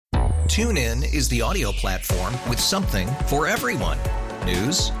TuneIn is the audio platform with something for everyone.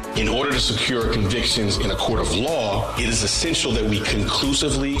 News. In order to secure convictions in a court of law, it is essential that we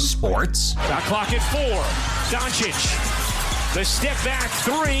conclusively. Sports. Shot clock at 4. Doncic. The step back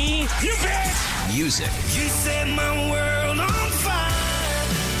 3. You bet. Music. You set my world on fire.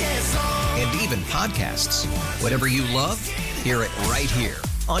 Yes, and even podcasts. Whatever you love, hear it right here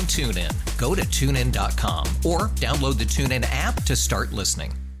on TuneIn. Go to TuneIn.com or download the TuneIn app to start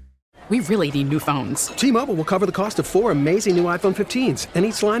listening. We really need new phones. T-Mobile will cover the cost of 4 amazing new iPhone 15s, and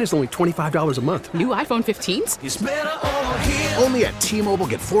each line is only $25 a month. New iPhone 15s? it's better over here. Only at T-Mobile,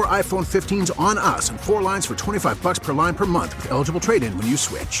 get 4 iPhone 15s on us and 4 lines for $25 per line per month with eligible trade-in when you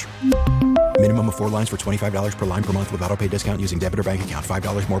switch. Minimum of 4 lines for $25 per line per month with autopay discount using debit or bank account.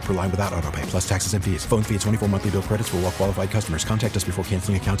 $5 more per line without autopay, plus taxes and fees. Phone fee at 24 monthly bill credits for well-qualified customers. Contact us before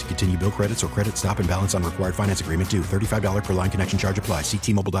canceling account to continue bill credits or credit stop and balance on required finance agreement due. $35 per line connection charge applies. See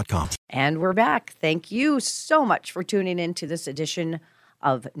T-Mobile.com. And we're back. Thank you so much for tuning in to this edition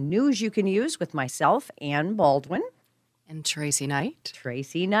of News You Can Use with myself, Ann Baldwin. And Tracy Knight.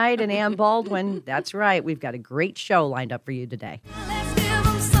 Tracy Knight and Ann Baldwin. That's right. We've got a great show lined up for you today. Let's give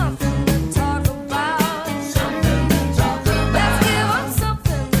them something to talk about. Something to talk about. Let's give them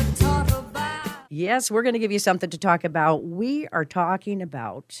something to talk about. Yes, we're going to give you something to talk about. We are talking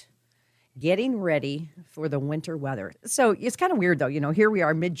about getting ready for the winter weather. So it's kind of weird, though. Here we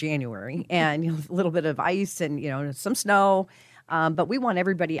are mid-January and a little bit of ice and, some snow. But we want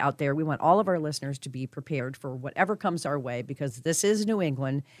everybody out there. We want all of our listeners to be prepared for whatever comes our way because this is New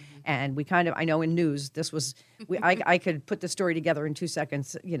England. And we I know in news, this was, I could put the story together in 2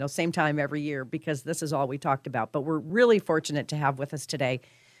 seconds, same time every year because this is all we talked about. But we're really fortunate to have with us today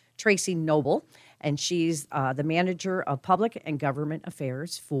Tracy Noble, and she's the manager of public and government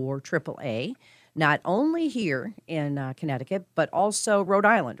affairs for AAA, not only here in Connecticut, but also Rhode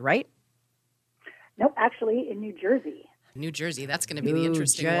Island, right? No, actually in New Jersey. New Jersey, that's going to be the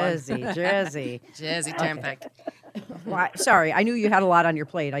interesting Jersey, one. Jersey. Jersey Turnpike. Well, sorry, I knew you had a lot on your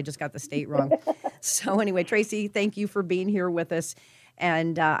plate. I just got the state wrong. So anyway, Tracy, thank you for being here with us.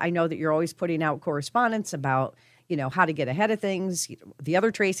 And I know that you're always putting out correspondence about how to get ahead of things. The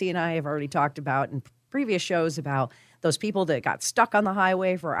other Tracy and I have already talked about in previous shows about those people that got stuck on the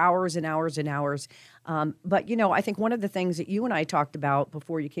highway for hours and hours and hours. But, I think one of the things that you and I talked about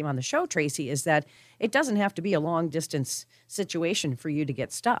before you came on the show, Tracy, is that it doesn't have to be a long distance situation for you to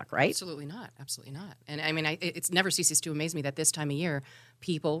get stuck, right? Absolutely not. Absolutely not. And I mean, it never ceases to amaze me that this time of year,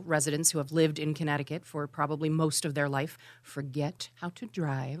 residents who have lived in Connecticut for probably most of their life, forget how to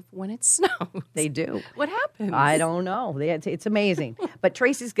drive when it snows. They do. What happens? I don't know. It's amazing. But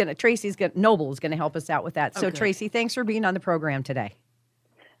Noble is gonna help us out with that. So Okay. Tracy, thanks for being on the program today.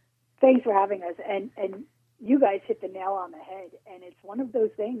 Thanks for having us. And you guys hit the nail on the head. And it's one of those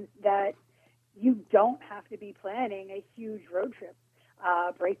things that you don't have to be planning a huge road trip.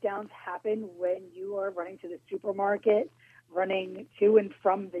 Breakdowns happen when you are running to the supermarket, running to and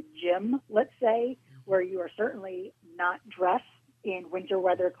from the gym, let's say, where you are certainly not dressed in winter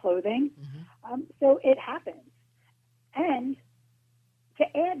weather clothing. So it happens. And to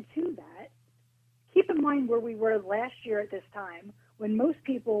add to that, keep in mind where we were last year at this time, when most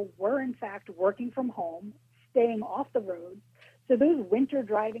people were, in fact, working from home, staying off the road. So those winter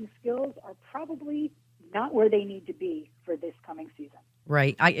driving skills are probably not where they need to be for this coming season.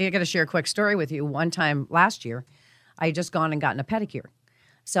 Right. I got to share a quick story with you. One time last year, I had just gone and gotten a pedicure.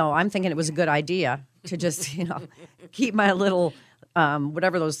 So I'm thinking it was a good idea to just, keep my little,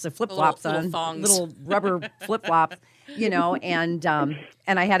 whatever those flip-flops Little on, thongs. little rubber flip-flops, and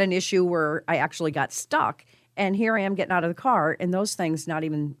I had an issue where I actually got stuck. And here I am getting out of the car and those things not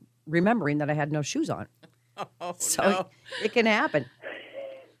even remembering that I had no shoes on. Oh, So no. it can happen.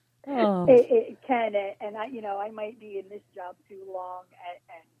 Oh. It can, and I might be in this job too long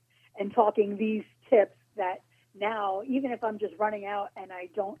and talking these tips that now, even if I'm just running out and I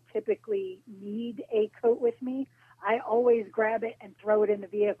don't typically need a coat with me, I always grab it and throw it in the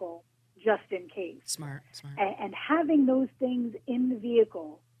vehicle just in case. Smart. And having those things in the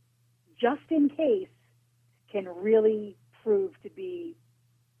vehicle just in case can really prove to be,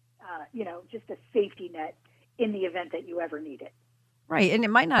 just a safety net in the event that you ever need it. Right. And it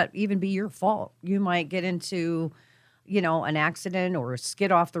might not even be your fault. You might get into, an accident or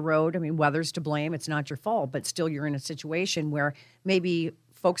skid off the road. I mean, weather's to blame. It's not your fault, but still you're in a situation where maybe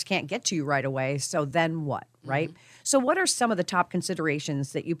folks can't get to you right away. So then what, right? So what are some of the top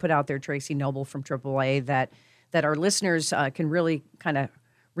considerations that you put out there, Tracy Noble from AAA, that our listeners can really kind of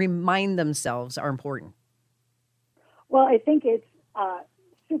remind themselves are important? Well, I think it's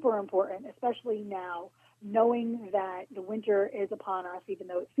super important, especially now knowing that the winter is upon us, even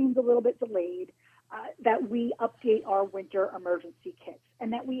though it seems a little bit delayed, that we update our winter emergency kits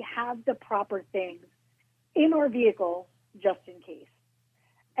and that we have the proper things in our vehicle just in case.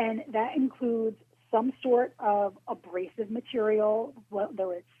 And that includes some sort of abrasive material,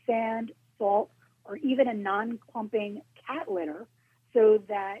 whether it's sand, salt, or even a non-clumping cat litter, so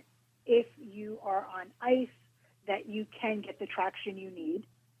that if you are on ice, that you can get the traction you need.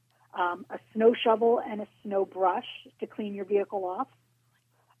 A snow shovel and a snow brush to clean your vehicle off.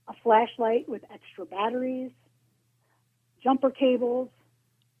 A flashlight with extra batteries. Jumper cables.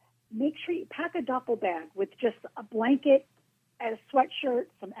 Make sure you pack a duffel bag with just a blanket, a sweatshirt,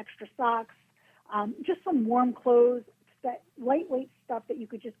 some extra socks, just some warm clothes, that lightweight stuff that you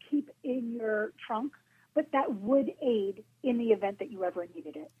could just keep in your trunk, but that would aid in the event that you ever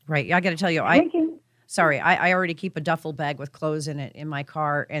needed it. Right. I got to tell you, I already keep a duffel bag with clothes in it in my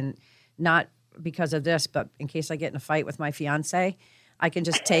car, and not because of this, but in case I get in a fight with my fiance, I can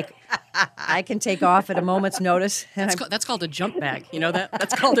just take off at a moment's notice. That's called a jump bag. You know that?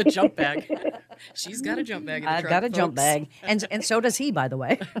 That's called a jump bag. She's got a jump bag in the I've truck, got a jump folks. bag, and so does he, by the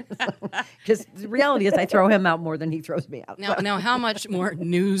way. Because the reality is, I throw him out more than he throws me out. Now, how much more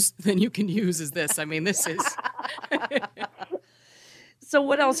news than you can use is this? I mean, this is. So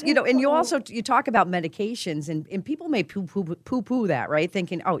what else? And you talk about medications, and people may poo-poo that, right?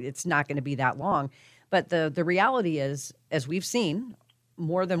 Thinking, oh, it's not going to be that long. But the reality is, as we've seen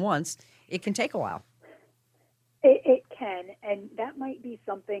more than once, it can take a while. It can, and that might be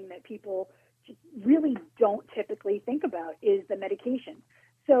something that people really don't typically think about is the medication.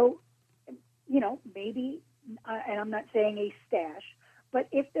 So, maybe, and I'm not saying a stash, but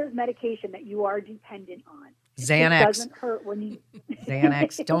if there's medication that you are dependent on, Xanax. It doesn't hurt when you...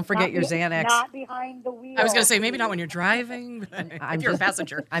 Xanax. Don't forget your Xanax. Not behind the wheel. I was going to say, maybe not when you're driving. If you're a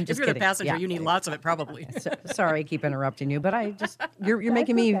passenger. I'm just if you're kidding. the passenger, Yeah. you need lots of it, probably. Sorry, I keep interrupting you, but you're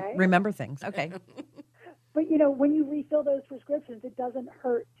making me okay. remember things. Okay. But, when you refill those prescriptions, it doesn't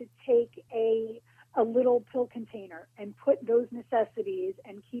hurt to take a little pill container and put those necessities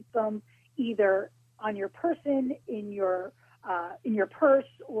and keep them either on your person, in your purse,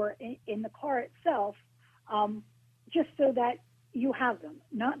 or in the car itself, just so that you have them.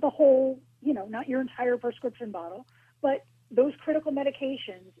 Not the whole, not your entire prescription bottle, but those critical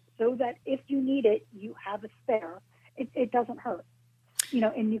medications so that if you need it, you have a spare. It doesn't hurt.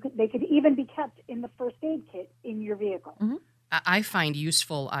 And they could even be kept in the first aid kit in your vehicle. Mm-hmm. I find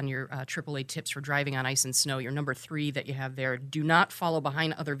useful on your AAA tips for driving on ice and snow, your number 3 that you have there. Do not follow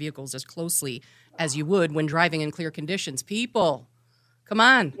behind other vehicles as closely as you would when driving in clear conditions. People, come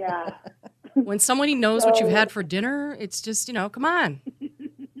on. Yeah. When somebody knows what you've had for dinner, it's just, come on.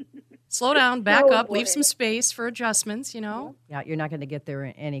 Slow down, back up, leave some space for adjustments, Yeah, you're not going to get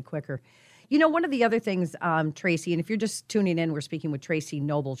there any quicker. One of the other things, Tracy, and if you're just tuning in, we're speaking with Tracy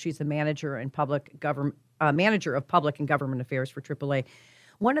Noble. She's the manager of public and government affairs for AAA.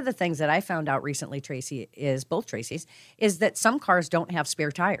 One of the things that I found out recently, Tracy, is that some cars don't have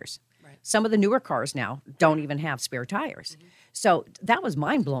spare tires. Right. Some of the newer cars now don't even have spare tires. Mm-hmm. So that was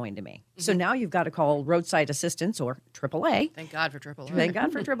mind-blowing to me. Mm-hmm. So now you've got to call roadside assistance or AAA. Thank God for AAA. Thank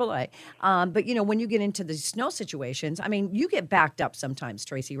God for AAA. But, when you get into the snow situations, you get backed up sometimes,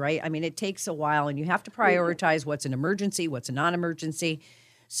 Tracy, right? It takes a while, and you have to prioritize what's an emergency, what's a non-emergency.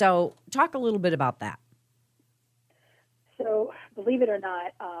 So talk a little bit about that. So believe it or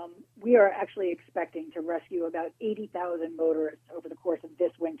not, we are actually expecting to rescue about 80,000 motorists over the course of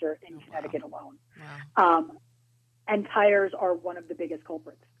this winter in Connecticut alone. Wow. And tires are one of the biggest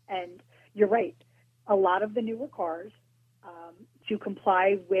culprits. And you're right. A lot of the newer cars, to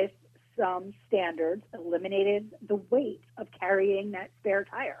comply with some standards, eliminated the weight of carrying that spare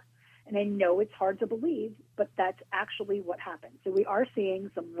tire. And I know it's hard to believe, but that's actually what happened. So we are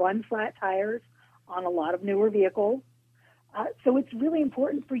seeing some run-flat tires on a lot of newer vehicles. So it's really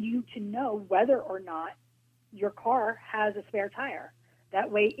important for you to know whether or not your car has a spare tire. That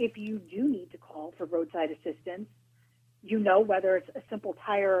way, if you do need to call for roadside assistance, you know whether it's a simple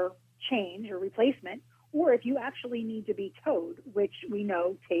tire change or replacement, or if you actually need to be towed, which we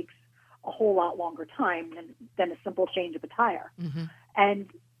know takes a whole lot longer time than a simple change of a tire. Mm-hmm. And,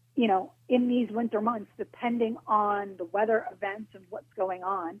 in these winter months, depending on the weather events and what's going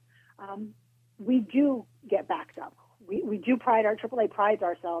on, we do get backed up. We do AAA prides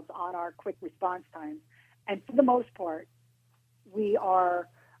ourselves on our quick response times. And for the most part, we are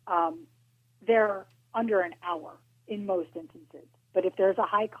there under an hour in most instances. But if there's a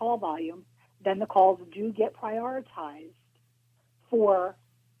high call volume, then the calls do get prioritized for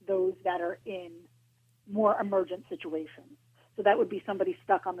those that are in more emergent situations. So that would be somebody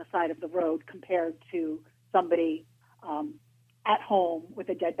stuck on the side of the road compared to somebody at home with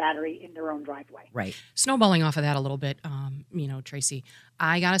a dead battery in their own driveway. Right. Snowballing off of that a little bit, Tracy,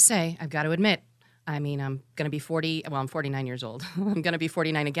 I got to say, I've got to admit, I mean, I'm going to be 40. Well, I'm 49 years old. I'm going to be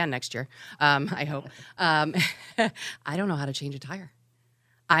 49 again next year, I hope. I don't know how to change a tire.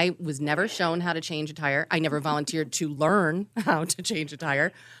 I was never shown how to change a tire. I never volunteered to learn how to change a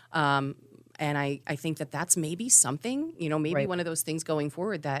tire. And I think that that's maybe something, maybe Right. one of those things going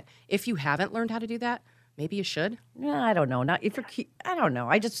forward that if you haven't learned how to do that, maybe you should. Yeah, I don't know. Not if you're. I don't know.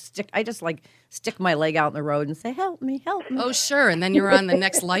 I just stick my leg out in the road and say, "Help me, help me." Oh, sure. And then you're on the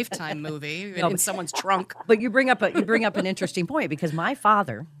next Lifetime movie in someone's trunk. But you bring up an interesting point, because my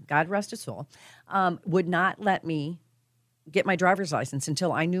father, God rest his soul, would not let me get my driver's license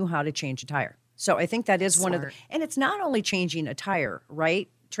until I knew how to change a tire. So I think that is one of the, and it's not only changing a tire, right,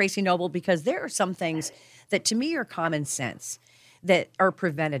 Tracy Noble, because there are some things that to me are common sense that are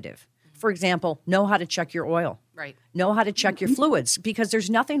preventative. For example, know how to check your oil. Right. Know how to check your fluids, because there's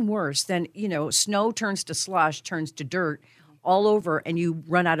nothing worse than, snow turns to slush, turns to dirt all over, and you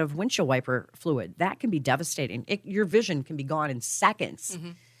run out of windshield wiper fluid. That can be devastating. Your vision can be gone in seconds.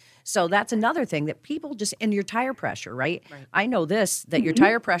 Mm-hmm. So that's another thing that people just, and your tire pressure, right? I know this, that your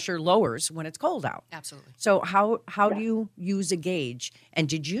tire pressure lowers when it's cold out. Absolutely. So how do you use a gauge? And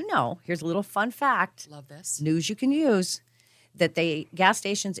did you know, here's a little fun fact. Love this. News you can use, that gas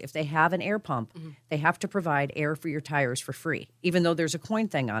stations, if they have an air pump, they have to provide air for your tires for free. Even though there's a coin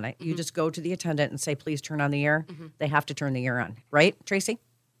thing on it, you just go to the attendant and say, please turn on the air. They have to turn the air on. Right, Tracy?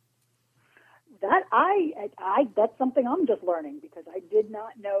 That that's something I'm just learning, because I did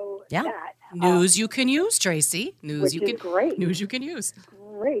not know that. News you can use, Tracy. Which is great. News you can use.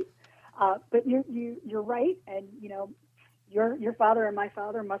 Great. But you're right, and your father and my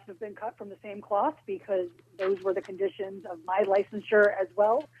father must have been cut from the same cloth, because those were the conditions of my licensure as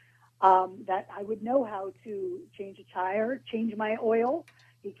well. That I would know how to change a tire, change my oil.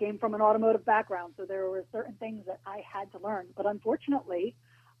 He came from an automotive background, so there were certain things that I had to learn. But unfortunately,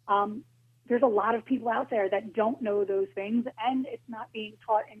 there's a lot of people out there that don't know those things, and it's not being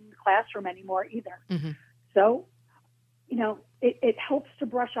taught in the classroom anymore either. Mm-hmm. So, it helps to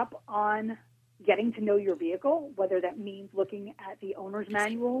brush up on getting to know your vehicle, whether that means looking at the owner's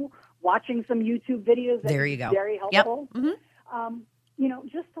manual, watching some YouTube videos. There you go. Very helpful. Yep. Mm-hmm.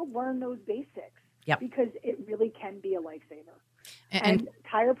 Just to learn those basics. Yep. Because it really can be a lifesaver. And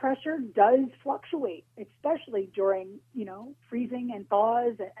tire pressure does fluctuate, especially during, freezing and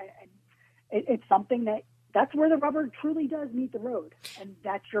thaws. And it's something that's where the rubber truly does meet the road. And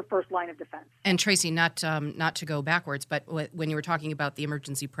that's your first line of defense. And Tracy, not to go backwards, but when you were talking about the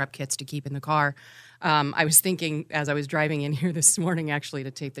emergency prep kits to keep in the car, I was thinking as I was driving in here this morning, actually,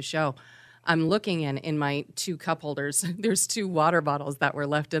 to tape the show, I'm looking in my 2 cup holders. There's 2 water bottles that were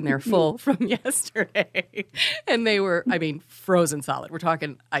left in there full from yesterday. And they were, frozen solid. We're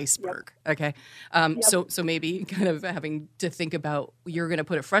talking iceberg. Yep. Okay. So maybe kind of having to think about, you're going to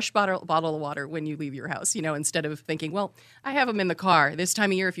put a fresh bottle of water when you leave your house, instead of thinking, well, I have them in the car. This time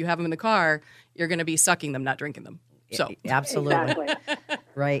of year, if you have them in the car, you're going to be sucking them, not drinking them. So absolutely. Exactly.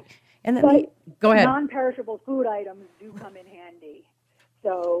 Right. And then go ahead. Non-perishable food items do come in handy.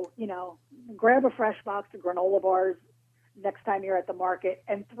 So, grab a fresh box of granola bars next time you're at the market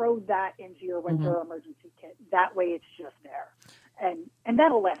and throw that into your winter emergency kit. That way it's just there. And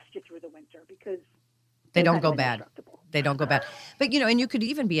that'll last you through the winter, because they don't go bad. They don't go bad. But, and you could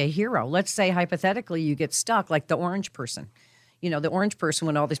even be a hero. Let's say, hypothetically, you get stuck, like the orange person. The orange person,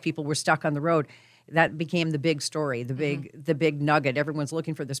 when all these people were stuck on the road, that became the big story, the big nugget. Everyone's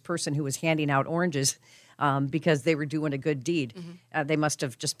looking for this person who was handing out oranges because they were doing a good deed. They must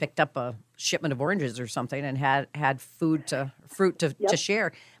have just picked up a shipment of oranges or something and had fruit to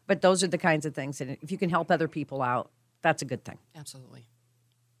share. But those are the kinds of things. And if you can help other people out, that's a good thing. Absolutely.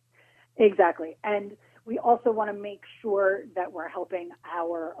 Exactly. And we also want to make sure that we're helping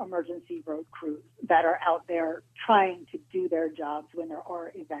our emergency road crews that are out there trying to do their jobs when there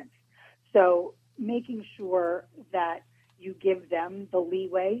are events. So making sure that you give them the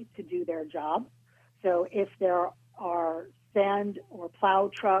leeway to do their job. So if there are sand or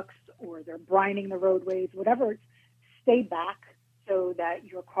plow trucks, or they're brining the roadways, whatever, stay back so that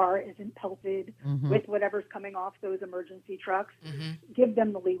your car isn't pelted with whatever's coming off those emergency trucks. Give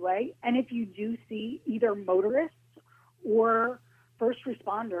them the leeway. And if you do see either motorists or first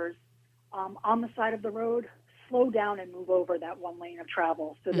responders on the side of the road, slow down and move over that one lane of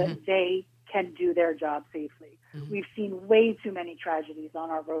travel so that they can do their job safely. We've seen way too many tragedies on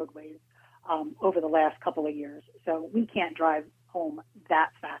our roadways over the last couple of years. So we can't drive home that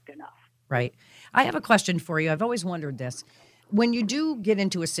fast enough. Right. I have a question for you. I've always wondered this. When you do get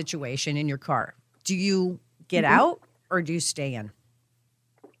into a situation in your car, Do you get out or do you stay in?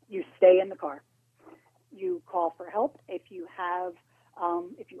 You stay in the car. You call for help if you have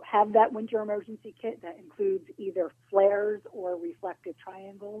that winter emergency kit that includes either flares or reflective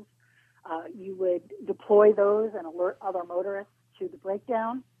triangles. You would deploy those and alert other motorists to the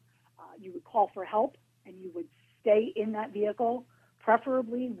breakdown. You would call for help, and you would stay in that vehicle,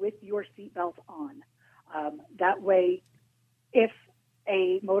 preferably with your seatbelt on. That way, if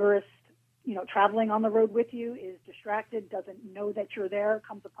a motorist, traveling on the road with you is distracted, doesn't know that you're there,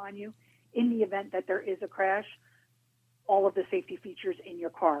 comes upon you, in the event that there is a crash, all of the safety features in your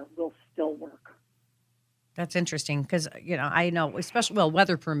car will still work. That's interesting because, I know, especially,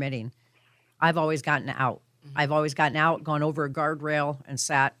 weather permitting, I've always gotten out. I've always gotten out, gone over a guardrail and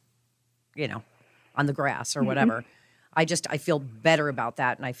sat, on the grass or whatever. I feel better about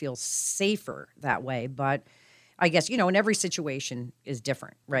that and I feel safer that way. But I guess, in every situation is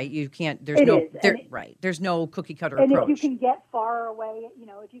different, right? You can't, there's no cookie cutter approach. And if you can get far away,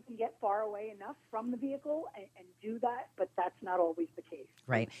 enough from the vehicle and do that, but that's not always the case.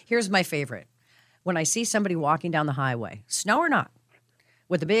 Right. Here's my favorite. When I see somebody walking down the highway, snow or not,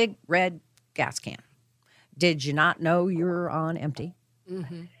 with a big red gas can, did you not know you're on empty?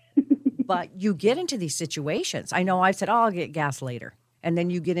 Mm-hmm. But you get into these situations. I know I've said, I'll get gas later. And then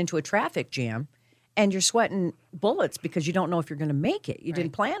you get into a traffic jam and you're sweating bullets because you don't know if you're going to make it. You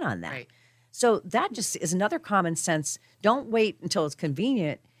didn't plan on that. Right. So that just is another common sense. Don't wait until it's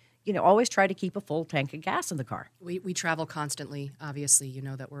convenient. Always try to keep a full tank of gas in the car. We travel constantly, obviously. You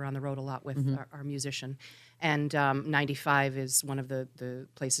know that we're on the road a lot with our musician. And 95 is one of the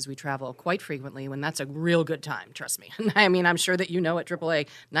places we travel quite frequently, when that's a real good time, trust me. I mean, I'm sure that at AAA,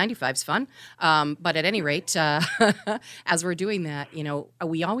 95's fun. But at any rate, as we're doing that,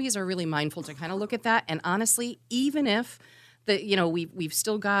 we always are really mindful to kind of look at that. And honestly, even if we've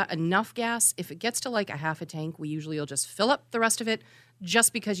still got enough gas, if it gets to like a half a tank, we usually will just fill up the rest of it,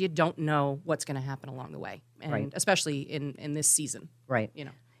 just because you don't know what's going to happen along the way, and especially in this season. Right.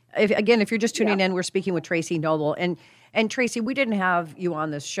 If you're just tuning in, we're speaking with Tracy Noble. And Tracy, we didn't have you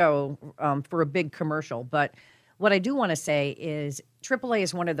on this show for a big commercial, but what I do want to say is AAA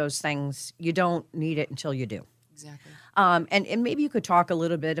is one of those things, you don't need it until you do. Exactly. And maybe you could talk a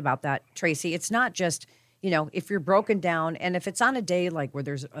little bit about that, Tracy. It's not just, if you're broken down, and if it's on a day like where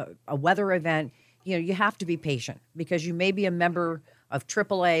there's a weather event, you have to be patient, because you may be a member of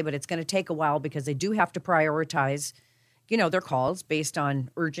AAA, but it's going to take a while because they do have to prioritize, their calls based on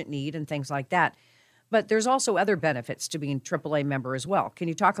urgent need and things like that. But there's also other benefits to being AAA member as well. Can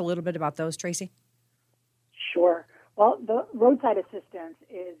you talk a little bit about those, Tracy? Sure. Well, the roadside assistance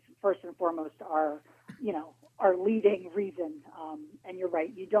is first and foremost our leading reason. And you're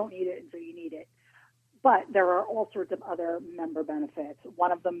right, you don't need it until you need it. But there are all sorts of other member benefits.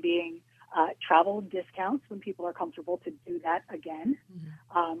 One of them being travel discounts when people are comfortable to do that again.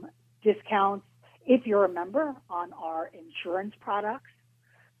 Discounts if you're a member on our insurance products.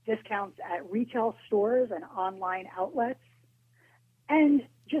 Discounts at retail stores and online outlets. And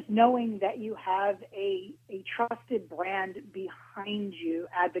just knowing that you have a trusted brand behind you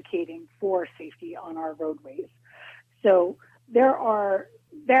advocating for safety on our roadways. So there are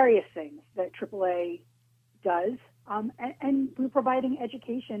various things that AAA does, and we're providing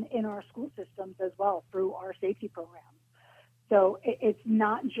education in our school systems as well through our safety programs. So it's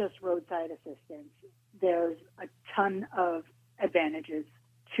not just roadside assistance. There's a ton of advantages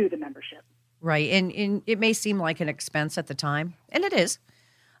to the membership. Right, and it may seem like an expense at the time, and it is.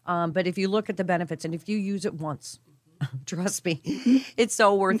 But if you look at the benefits, and if you use it once, trust me, it's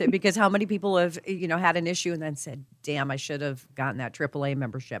so worth it, because how many people have, had an issue and then said, damn, I should have gotten that AAA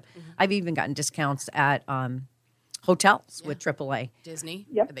membership. I've even gotten discounts at hotels with AAA. Disney.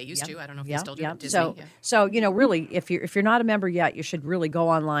 Yep. They used to. I don't know if they still do. Disney. So really, if you're not a member yet, you should really go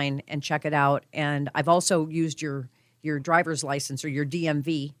online and check it out. And I've also used your driver's license or your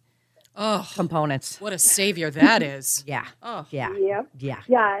DMV components. What a savior that is. Yeah. Oh. Yeah. Yep. Yeah.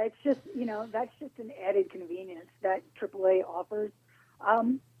 Yeah, it's just, that's just an added convenience that AAA offers,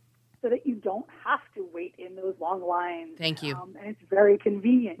 so that you don't have to wait in those long lines. Thank you. And it's very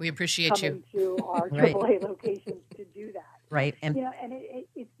convenient. We appreciate coming you. to our AAA locations to do that. Right. And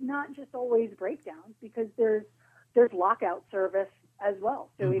it's not just always breakdowns, because there's lockout service as well.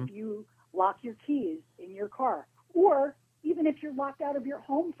 So if you lock your keys in your car, or even if you're locked out of your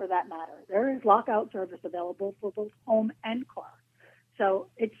home for that matter, there is lockout service available for both home and car. So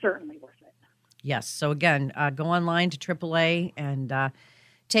it's certainly worth it. Yes. So again, go online to AAA and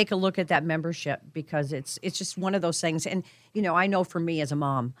take a look at that membership, because it's just one of those things. And, I know for me as a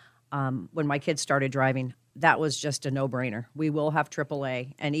mom, when my kids started driving, that was just a no-brainer. We will have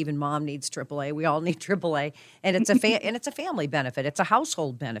AAA, and even mom needs AAA. We all need AAA, and it's a family benefit. It's a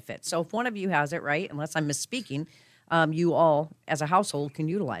household benefit. So if one of you has it, right, unless I'm misspeaking, you all as a household can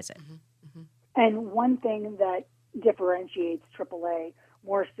utilize it. And one thing that differentiates AAA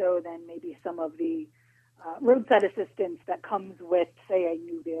more so than maybe some of the roadside assistance that comes with, say, a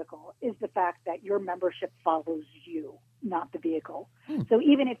new vehicle is the fact that your membership follows you, not the vehicle. So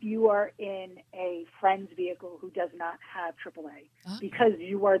even if you are in a friend's vehicle who does not have AAA, because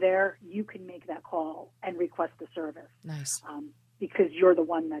you are there, you can make that call and request the service. Nice. Because you're the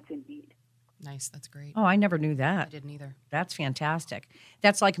one that's in need. Nice. That's great. Oh, I never knew that. I didn't either. That's fantastic.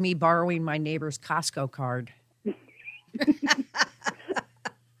 That's like me borrowing my neighbor's Costco card.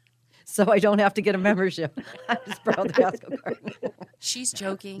 So I don't have to get a membership. I just borrow the Costco card. She's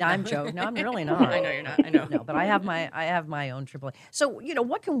joking. No, I'm joking. No, I'm really not. I know you're not. I know. No, but I have my own AAA. So,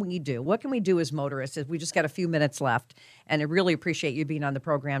 what can we do? What can we do as motorists? We just got a few minutes left, and I really appreciate you being on the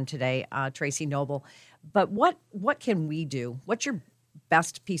program today, Tracy Noble. But what can we do? What's your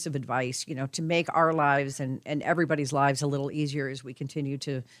best piece of advice, to make our lives and everybody's lives a little easier as we continue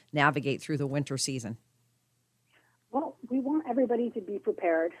to navigate through the winter season? Well, we want everybody to be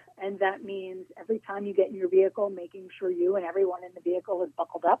prepared, and that means every time you get in your vehicle, making sure you and everyone in the vehicle is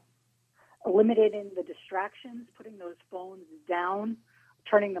buckled up, eliminating the distractions, putting those phones down,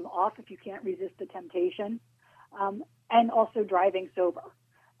 turning them off if you can't resist the temptation, and also driving sober.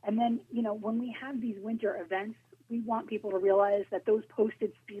 And then, when we have these winter events, we want people to realize that those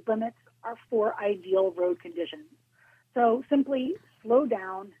posted speed limits are for ideal road conditions. So simply slow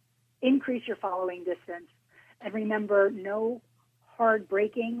down, increase your following distance, and remember, no hard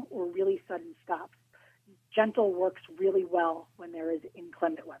braking or really sudden stops. Gentle works really well when there is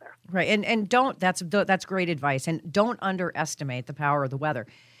inclement weather. Right, and don't. That's great advice. And don't underestimate the power of the weather.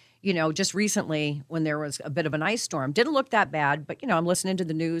 Just recently when there was a bit of an ice storm, didn't look that bad, but I'm listening to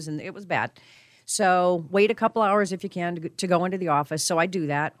the news and it was bad. So wait a couple hours if you can to go into the office. So I do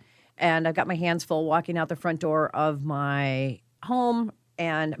that, and I've got my hands full walking out the front door of my home.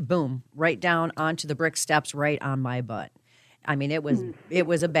 And boom, right down onto the brick steps, right on my butt. I mean, it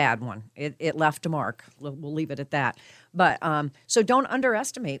was a bad one. It left a mark. We'll leave it at that. But so don't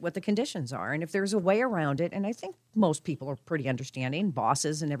underestimate what the conditions are. And if there's a way around it, and I think most people are pretty understanding,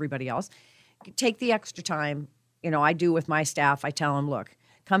 bosses and everybody else, take the extra time. I do with my staff. I tell them, look,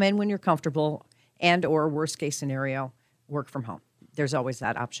 come in when you're comfortable, and or worst case scenario, work from home. There's always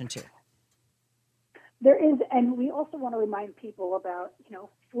that option too. There is, and we also want to remind people about,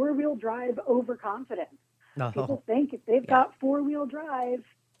 four-wheel drive overconfidence. People think if they've got four-wheel drive,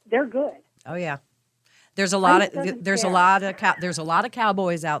 they're good. Oh yeah, there's a lot of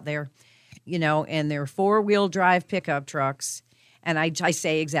cowboys out there, and they're four-wheel drive pickup trucks, and I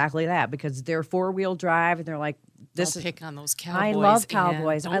say exactly that because they're four-wheel drive, and they're like, Don't pick on those cowboys. I love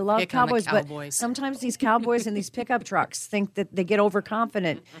cowboys. Ann. I love pick on the cowboys, but cowboys. sometimes these cowboys in these pickup trucks think that they get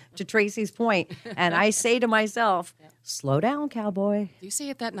overconfident, to Tracy's point. And I say to myself, slow down, cowboy. Do you say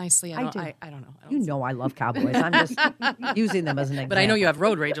it that nicely? I do. I don't know. I love cowboys. I'm just using them as an example. But I know you have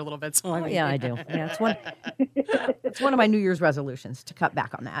road rage a little bit, so I mean. Yeah, I do. Yeah, it's one of my New Year's resolutions to cut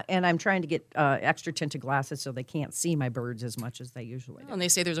back on that. And I'm trying to get extra tinted glasses so they can't see my birds as much as they usually do. And they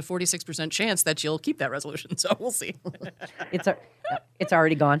say there's a 46% chance that you'll keep that resolution, so we'll see. It's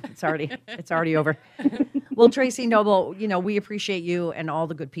already gone. It's already over. Well, Tracy Noble, we appreciate you and all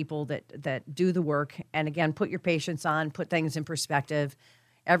the good people that do the work. And again, put your patience on, put things in perspective.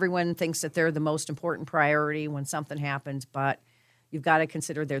 Everyone thinks that they're the most important priority when something happens, but you've got to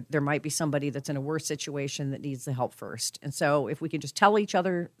consider there might be somebody that's in a worse situation that needs the help first. And so if we can just tell each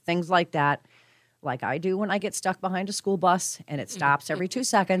other things like that, like I do when I get stuck behind a school bus and it stops every 2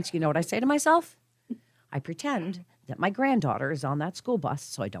 seconds, you know what I say to myself? I pretend that my granddaughter is on that school bus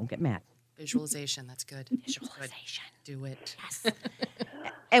so I don't get mad. Visualization, that's good. Visualization. Do it. Yes.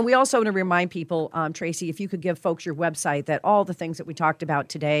 And we also want to remind people, Tracy, if you could give folks your website, that all the things that we talked about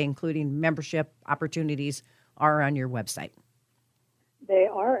today, including membership opportunities, are on your website. They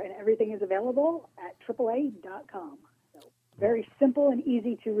are, and everything is available at AAA.com. So very simple and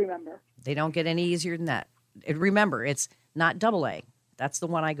easy to remember. They don't get any easier than that. And remember, it's not AA. That's the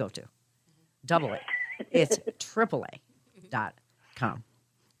one I go to. AA. It's AAA.com.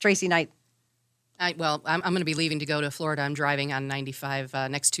 Tracy Knight. I'm going to be leaving to go to Florida. I'm driving on 95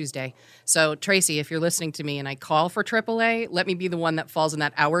 next Tuesday. So, Tracy, if you're listening to me and I call for AAA, let me be the one that falls in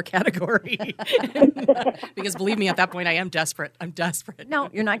that hour category. Because believe me, at that point, I am desperate. I'm desperate. No,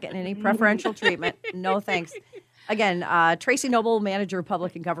 you're not getting any preferential treatment. No, thanks. Again, Tracy Noble, Manager of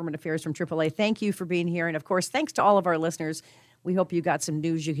Public and Government Affairs from AAA, thank you for being here. And, of course, thanks to all of our listeners. We hope you got some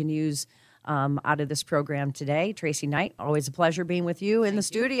news you can use out of this program today. Tracy Knight, always a pleasure being with you in the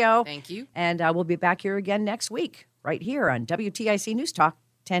studio. Thank you. And we'll be back here again next week, right here on WTIC News Talk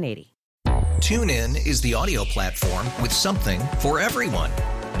 1080. TuneIn is the audio platform with something for everyone.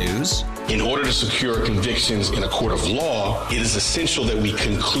 News. In order to secure convictions in a court of law, it is essential that we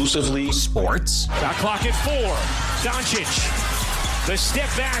conclusively. Sports. Shot clock at 4. Doncic. The step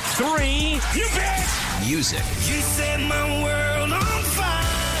back 3. You bet. Music. You set my world on fire.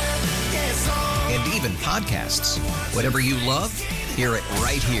 Yes, and even podcasts. Whatever you love, hear it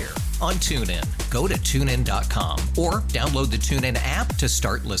right here on TuneIn. Go to TuneIn.com or download the TuneIn app to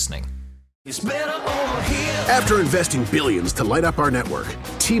start listening. It's better over here. After investing billions to light up our network,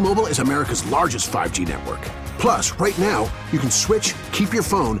 T-Mobile is America's largest 5G network. Plus, right now, you can switch, keep your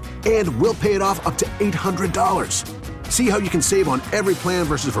phone, and we'll pay it off up to $800. See how you can save on every plan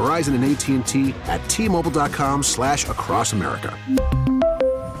versus Verizon and AT&T at T-Mobile.com/across America.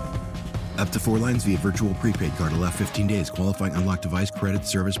 Up to 4 lines via virtual prepaid card. Allow 15 days. Qualifying unlocked device credit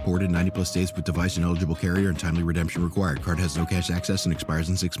service ported 90+ days with device and eligible carrier and timely redemption required. Card has no cash access and expires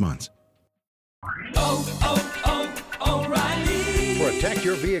in 6 months. O'Reilly. Protect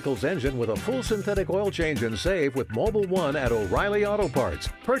your vehicle's engine with a full synthetic oil change and save with Mobil 1 at O'Reilly Auto Parts.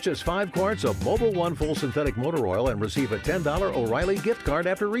 Purchase 5 quarts of Mobil 1 full synthetic motor oil and receive a $10 O'Reilly gift card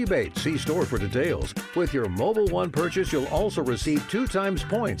after rebate. See store for details. With your Mobil 1 purchase, you'll also receive 2 times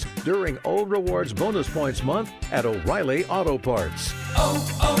points during O Rewards Bonus Points Month at O'Reilly Auto Parts.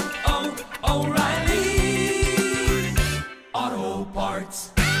 O'Reilly Auto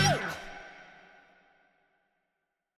Parts.